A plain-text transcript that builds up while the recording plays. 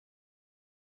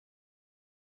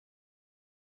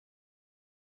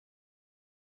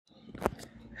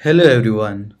Hello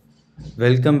everyone,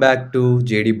 welcome back to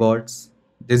JD Bots.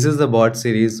 This is the bot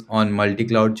series on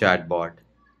Multicloud Chatbot.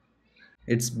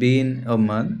 It's been a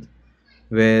month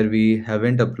where we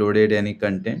haven't uploaded any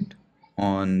content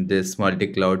on this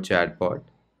Multicloud Chatbot.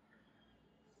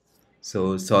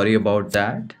 So sorry about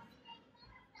that.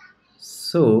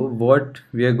 So what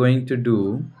we are going to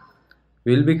do,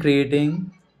 we'll be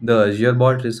creating the Azure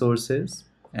bot resources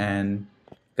and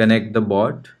connect the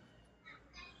bot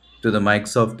to the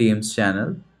Microsoft Teams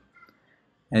channel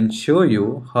and show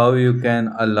you how you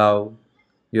can allow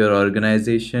your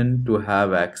organization to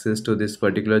have access to this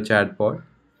particular chatbot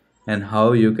and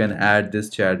how you can add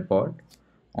this chatbot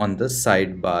on the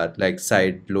sidebar like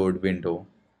side load window.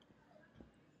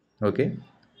 Okay,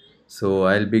 so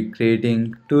I'll be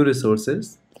creating two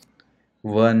resources.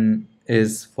 One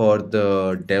is for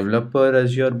the developer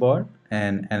Azure bot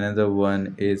and another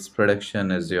one is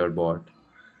production Azure bot.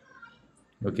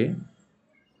 Okay,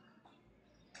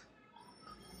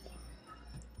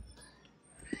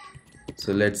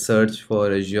 so let's search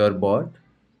for Azure bot.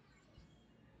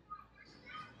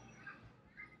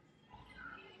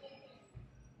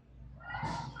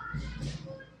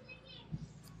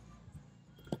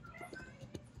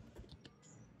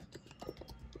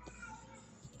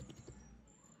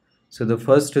 So the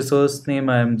first resource name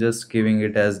I am just giving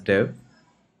it as dev,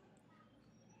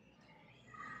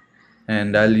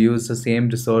 and I'll use the same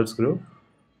resource group.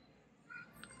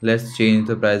 Let's change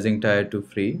the pricing tier to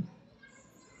free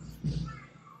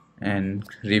and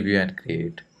review and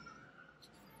create.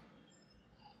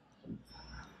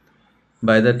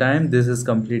 By the time this is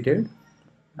completed,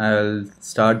 I'll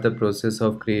start the process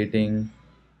of creating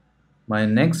my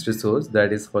next resource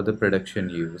that is for the production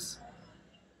use.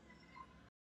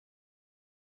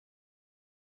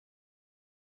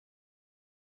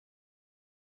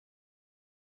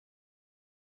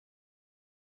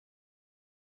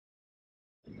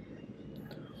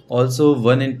 Also,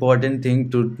 one important thing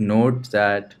to note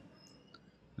that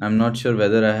I'm not sure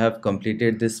whether I have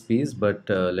completed this piece, but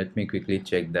let me quickly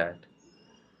check that.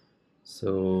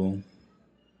 So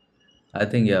I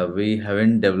think yeah, we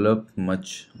haven't developed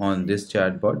much on this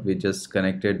chatbot. We just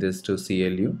connected this to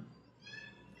CLU.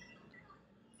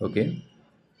 Okay,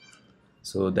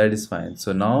 so that is fine.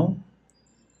 So now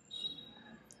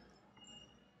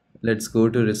let's go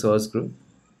to resource group.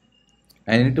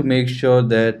 I need to make sure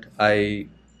that I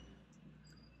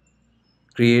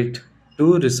create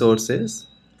two resources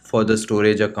for the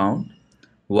storage account.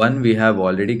 One we have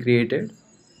already created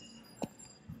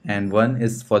and one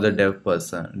is for the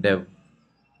dev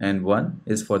and one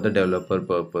is for the developer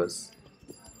purpose.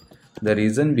 The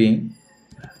reason being,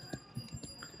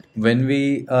 when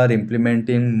we are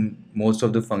implementing most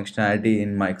of the functionality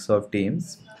in Microsoft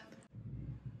Teams,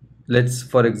 let's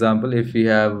for example if we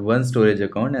have one storage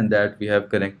account and that we have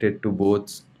connected to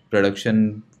both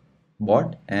production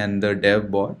bot and the dev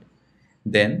bot,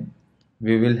 then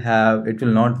we will have it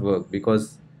will not work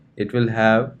because it will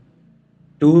have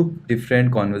two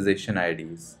different conversation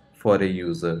IDs for a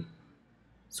user.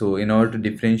 So in order to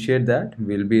differentiate that,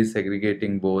 we'll be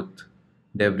segregating both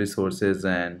dev resources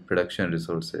and production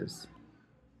resources.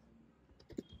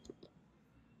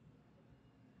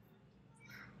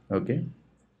 Okay,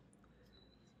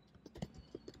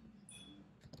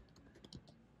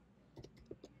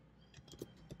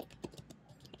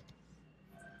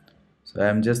 so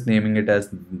I'm just naming it as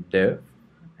dev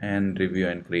and review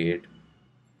and create.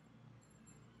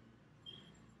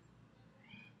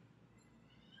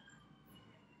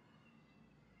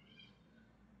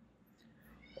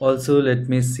 Also, let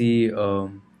me see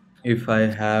if I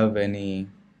have any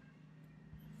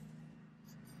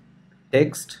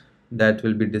text that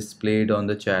will be displayed on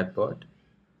the chatbot.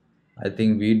 I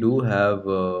think we do have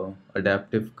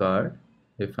adaptive card,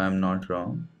 if I'm not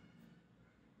wrong.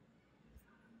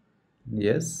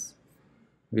 Yes,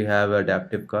 we have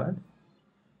adaptive card.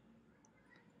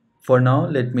 For now,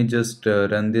 let me just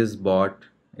run this bot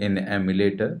in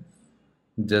emulator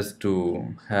just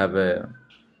to have a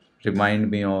remind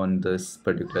me on this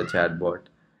particular chatbot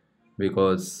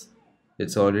because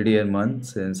it's already a month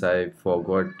since I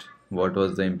forgot what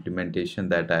was the implementation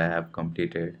that I have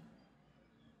completed.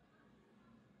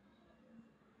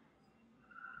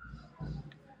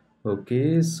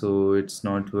 Okay, so it's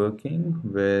not working.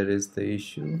 Where is the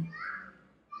issue?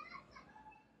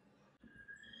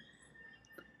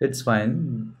 It's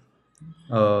fine.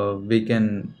 We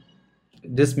can.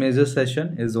 This major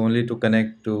session is only to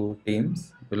connect to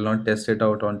Teams. We'll not test it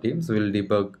out on Teams. We'll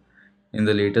debug in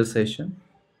the later session.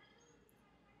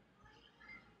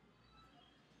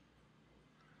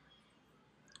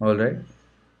 All right.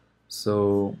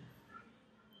 So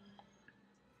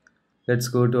Let's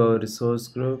go to our resource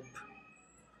group.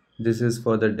 This is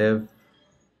for the dev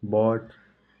bot.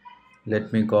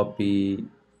 Let me copy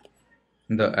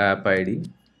the app ID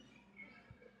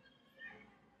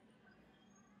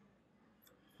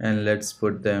and let's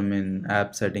put them in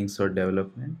app settings for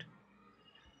development.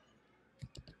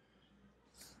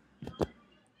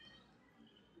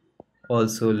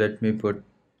 Also, let me put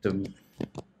the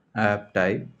app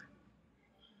type.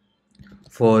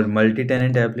 For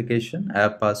multi-tenant application,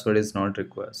 app password is not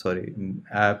required. Sorry,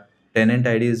 app tenant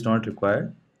ID is not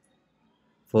required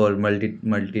for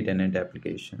multi-tenant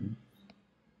application.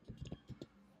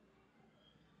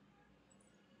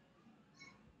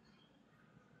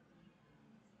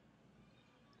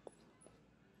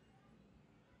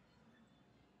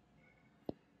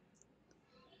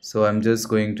 So I'm just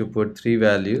going to put three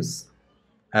values: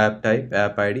 app type,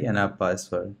 app ID, and app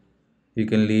password. You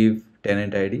can leave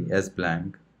tenant ID as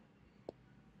blank.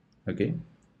 Okay.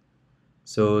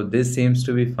 So this seems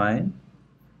to be fine.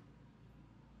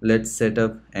 Let's set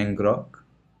up ngrok.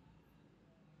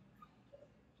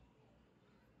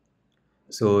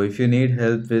 So if you need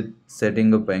help with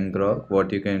setting up ngrok,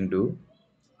 what you can do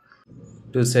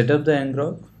to set up the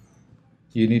ngrok,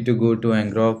 you need to go to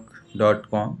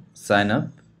ngrok.com, sign up,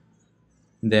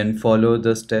 then follow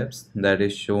the steps that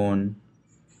is shown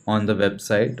on the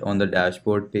website on the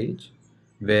dashboard page,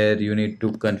 where you need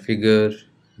to configure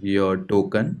your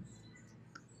token.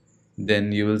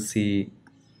 Then you will see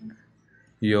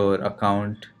your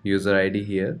account user ID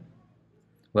here.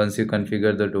 Once you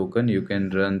configure the token, you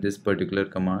can run this particular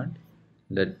command.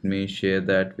 Let me share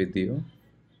that with you.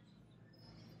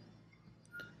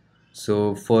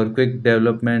 So for quick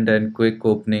development and quick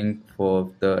opening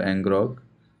for the ngrok,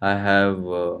 I have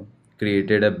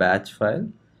created a batch file.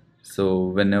 So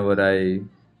whenever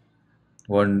I'm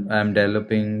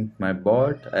developing my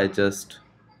bot, I just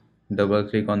double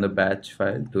click on the batch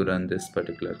file to run this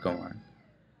particular command.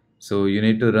 So you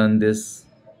need to run this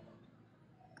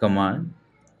command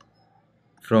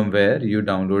from where you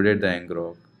downloaded the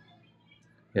ngrok.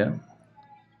 Yeah.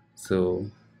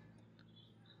 So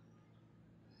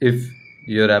if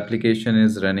your application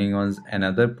is running on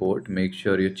another port, make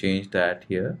sure you change that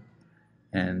here.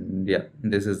 And yeah,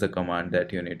 this is the command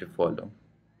that you need to follow.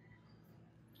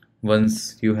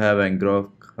 Once you have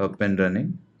ngrok up and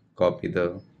running, copy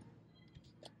the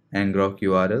ngrok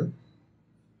URL,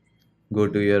 go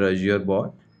to your Azure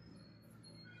bot,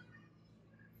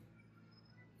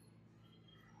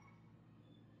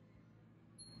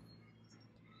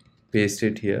 paste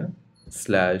it here,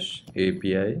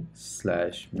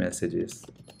 /API/messages.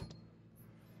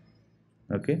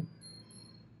 Okay.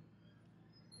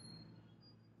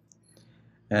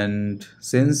 And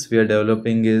since we are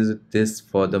developing is this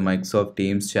for the Microsoft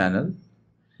Teams channel,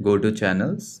 go to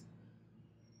channels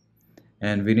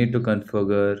and we need to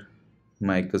configure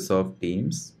Microsoft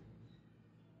Teams.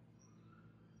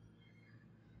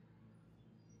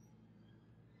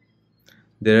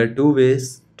 There are two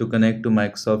ways to connect to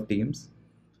Microsoft Teams.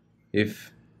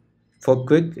 If for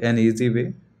quick and easy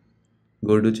way,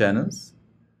 go to channels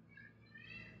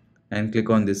and click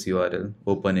on this URL,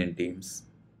 open in Teams.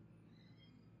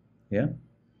 Yeah.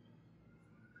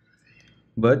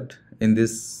 But in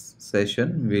this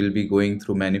session, we'll be going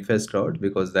through manifest route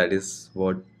because that is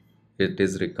what it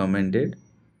is recommended.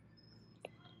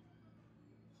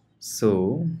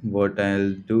 So what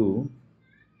I'll do,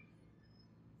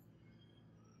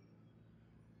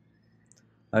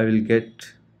 I will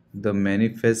get the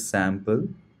manifest sample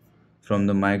from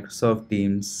the Microsoft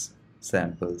Teams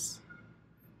samples.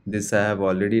 This I have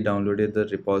already downloaded the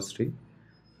repository.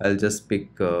 I'll just pick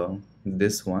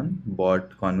this one,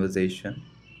 bot conversation,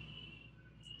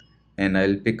 and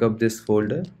I'll pick up this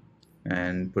folder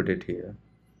and put it here.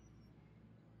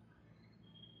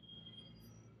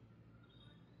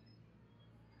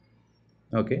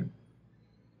 Okay.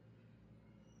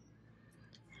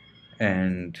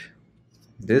 And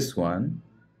this one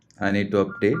I need to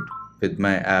update with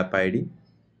my app ID.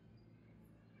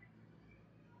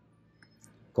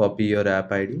 Copy your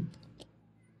app ID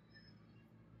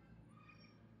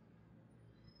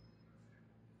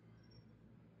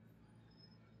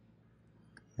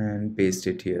and paste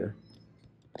it here.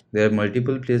 There are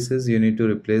multiple places you need to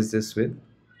replace this with.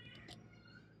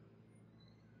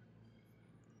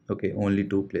 Okay, only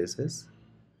two places.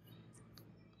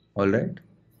 All right.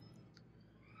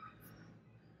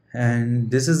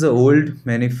 And this is the old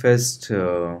manifest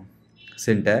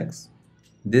syntax.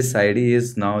 This ID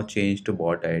is now changed to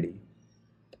bot ID.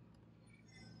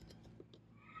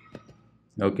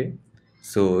 Okay.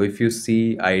 So if you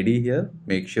see ID here,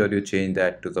 make sure you change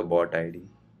that to the bot ID.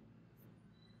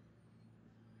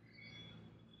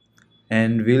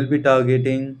 and we'll be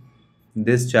targeting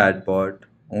this chatbot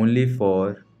only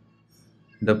for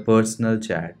the personal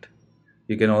chat.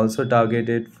 You can also target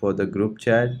it for the group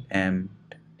chat and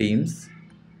Teams,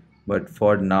 but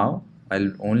for now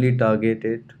I'll only target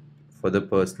it for the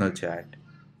personal chat.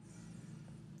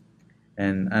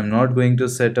 And I'm not going to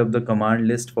set up the command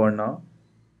list for now,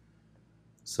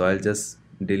 so I'll just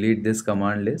delete this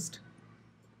command list.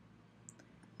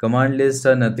 Command lists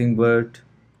are nothing but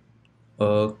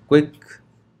a quick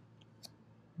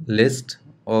list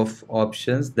of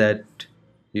options that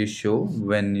you show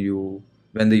when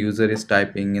the user is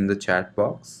typing in the chat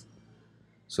box.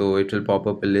 So it will pop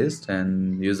up a list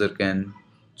and user can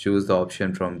choose the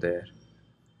option from there.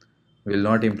 We'll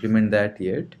not implement that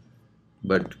yet,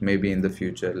 but maybe in the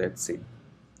future, let's see.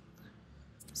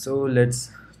 So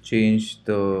let's change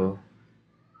the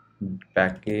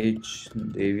package.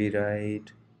 Devi,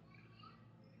 right?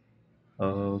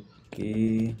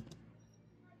 Okay.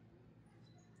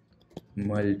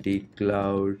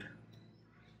 Multi-cloud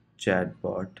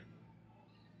chatbot.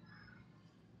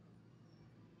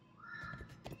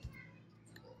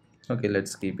 Okay,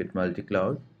 let's keep it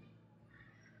multi-cloud.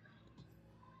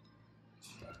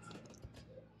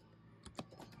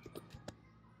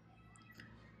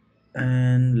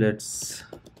 And let's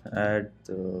add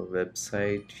the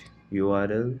website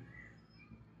URL.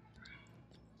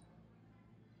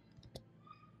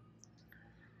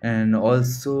 And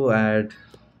also add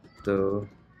the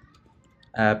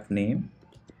app name.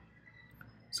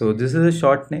 So this is a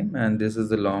short name and this is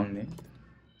the long name.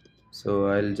 So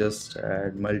I'll just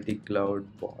add multi-cloud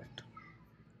bot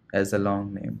as a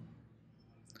long name.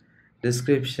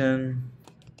 Description: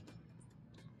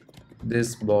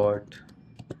 this bot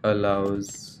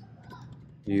allows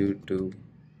you to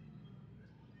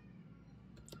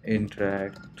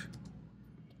interact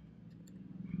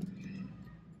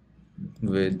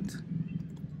with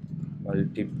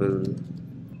multiple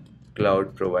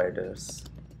cloud providers.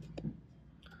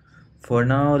 For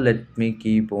now, let me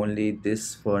keep only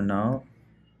this for now.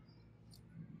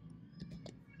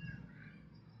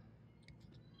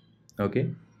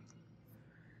 Okay.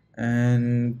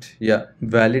 And yeah,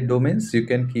 valid domains, you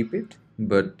can keep it,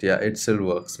 but yeah, it still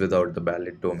works without the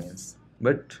valid domains,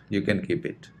 but you can keep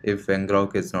it if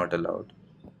ngrok is not allowed.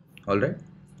 All right.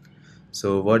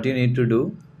 So what you need to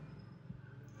do,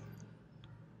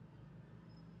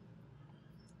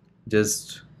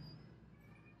 just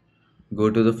go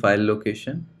to the file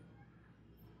location,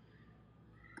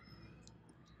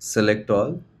 select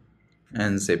all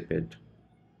and zip it.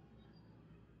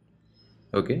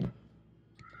 Okay.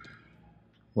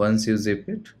 Once you zip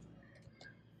it,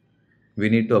 we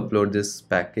need to upload this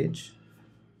package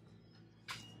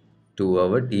to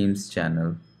our Teams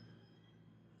channel.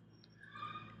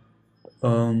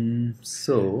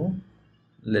 So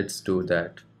let's do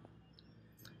that.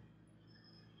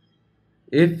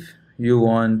 If you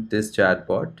want this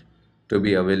chatbot to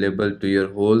be available to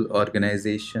your whole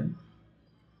organization,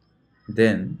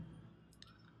 then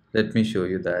let me show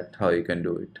you that how you can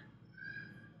do it.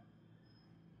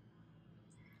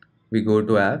 We go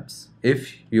to apps.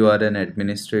 If you are an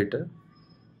administrator,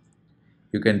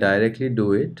 you can directly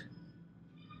do it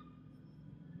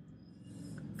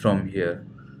from here.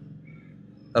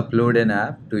 Upload an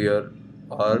app to your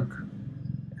org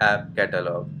app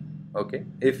catalog. Okay,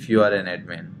 if you are an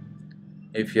admin.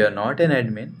 If you are not an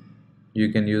admin, you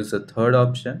can use the third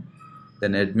option.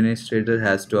 Then administrator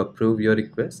has to approve your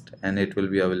request and it will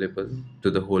be available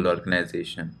to the whole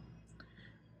organization.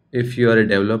 If you are a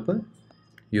developer,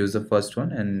 use the first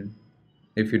one, and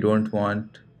if you don't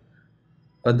want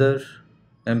other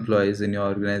employees in your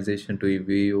organization to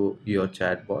view your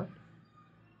chatbot,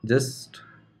 just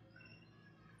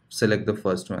select the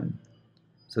first one.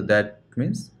 So that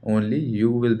means only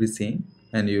you will be seeing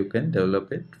and you can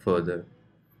develop it further.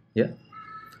 Yeah.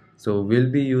 So we'll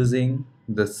be using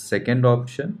the second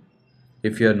option.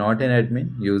 If you're not an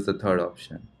admin, use the third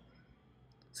option.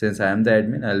 Since I am the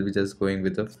admin, I'll be just going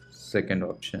with the second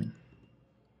option.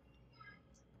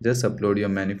 Just upload your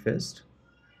manifest.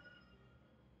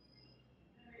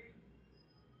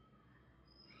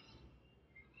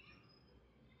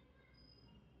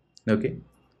 Okay.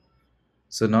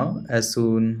 So now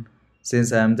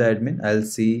since I am the admin, I'll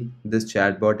see this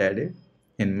chatbot added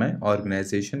in my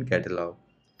organization catalog.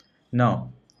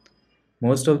 Now,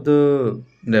 most of the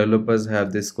developers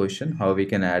have this question, how we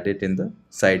can add it in the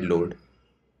side load.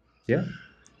 Yeah,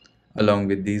 along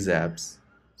with these apps.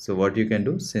 So what you can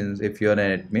do, since if you are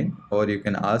an admin, or you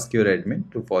can ask your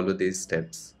admin to follow these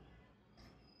steps.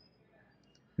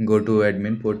 Go to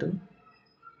admin portal.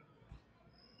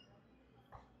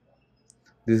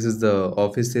 This is the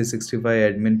Office 365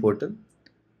 admin portal.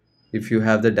 If you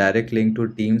have the direct link to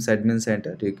Teams admin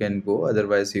center, you can go,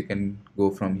 otherwise you can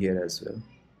go from here as well.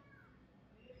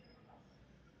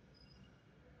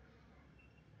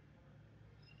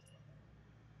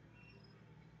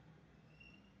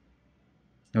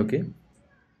 Okay,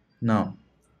 now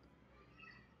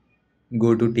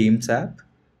go to Teams app,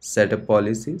 set up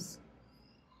policies,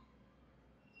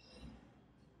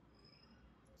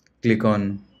 click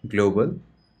on global,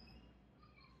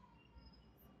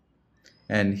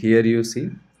 and here you see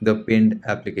the pinned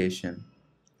application.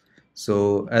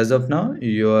 So as of now,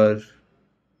 you are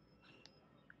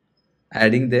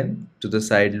adding them to the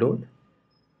side load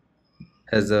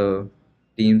as a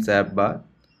Teams app bar,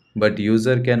 but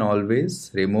user can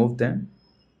always remove them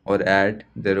or add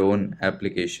their own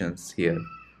applications here.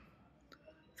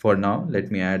 For now, let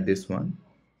me add this one,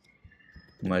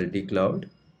 Multicloud.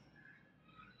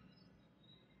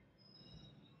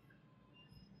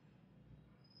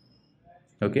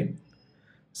 Okay,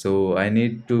 so I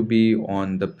need to be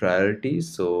on the priority,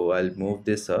 so I'll move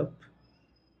this up.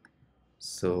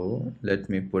 So let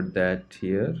me put that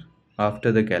here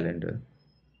after the calendar.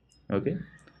 Okay,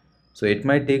 so it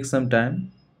might take some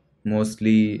time,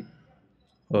 mostly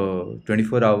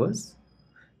 24 hours,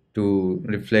 to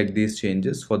reflect these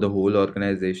changes for the whole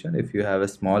organization. If you have a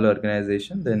small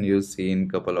organization, then you'll see in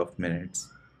couple of minutes.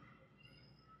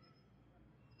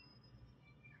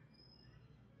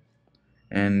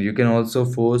 And you can also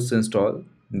force install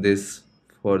this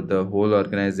for the whole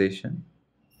organization.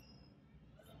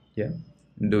 Yeah,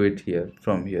 do it here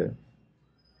from here.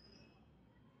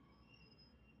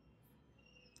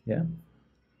 Yeah,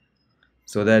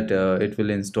 so that it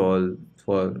will install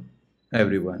for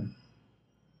everyone.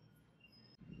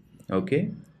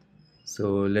 Okay,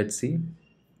 so let's see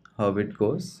how it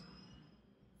goes.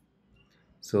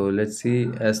 So let's see,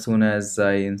 as soon as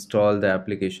I install the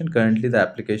application, currently the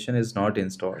application is not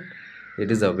installed. It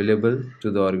is available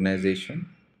to the organization.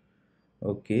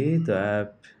 Okay, the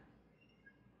app,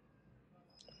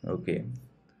 okay.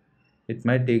 It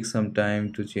might take some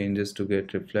time to changes to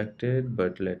get reflected,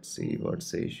 but let's see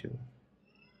what's the issue.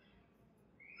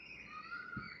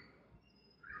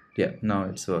 Yeah, now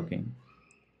it's working.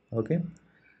 Okay,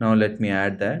 now let me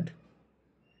add that.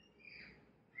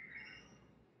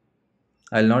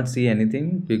 I'll not see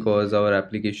anything because our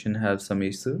application have some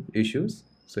issues,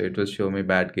 so it will show me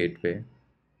bad gateway.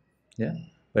 Yeah,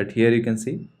 but here you can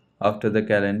see after the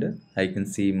calendar I can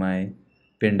see my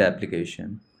pinned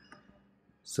application.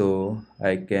 So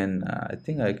I can I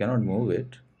think I cannot move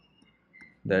it.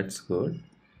 That's good.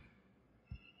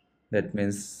 That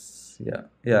means,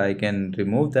 yeah, I can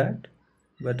remove that,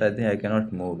 but I think I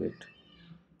cannot move it.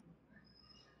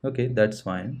 Okay, that's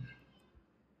fine.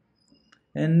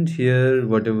 And here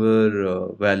whatever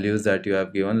values that you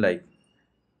have given, like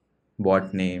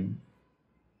bot name,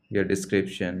 your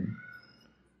description,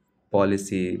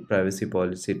 policy, privacy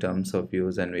policy, terms of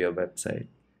use, and your website,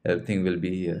 everything will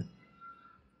be here.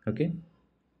 Okay,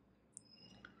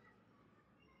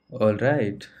 all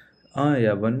right.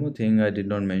 Yeah, one more thing I did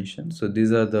not mention. So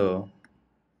these are the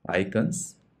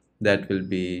icons that will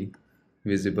be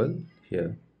visible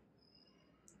here.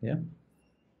 Yeah,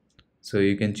 so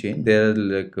you can change there,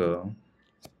 like you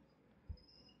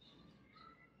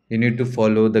need to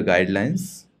follow the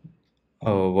guidelines.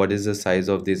 What is the size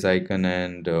of this icon,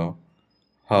 and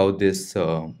how this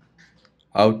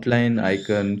outline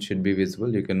icon should be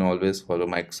visible. You can always follow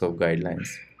Microsoft guidelines.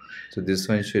 So this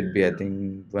one should be, I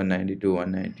think, 192,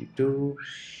 192.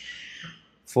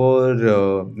 For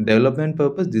development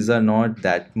purpose, these are not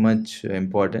that much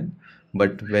important,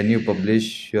 but when you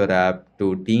publish your app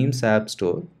to Teams App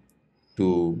Store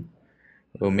to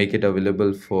make it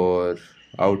available for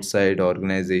outside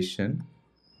organization,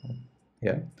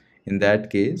 yeah, in that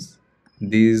case,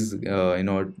 these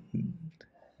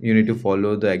you need to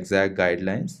follow the exact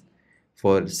guidelines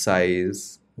for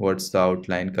size, what's the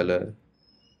outline color,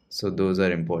 so those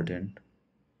are important.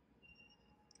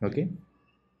 Okay,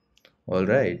 all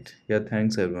right, yeah,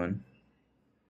 thanks everyone.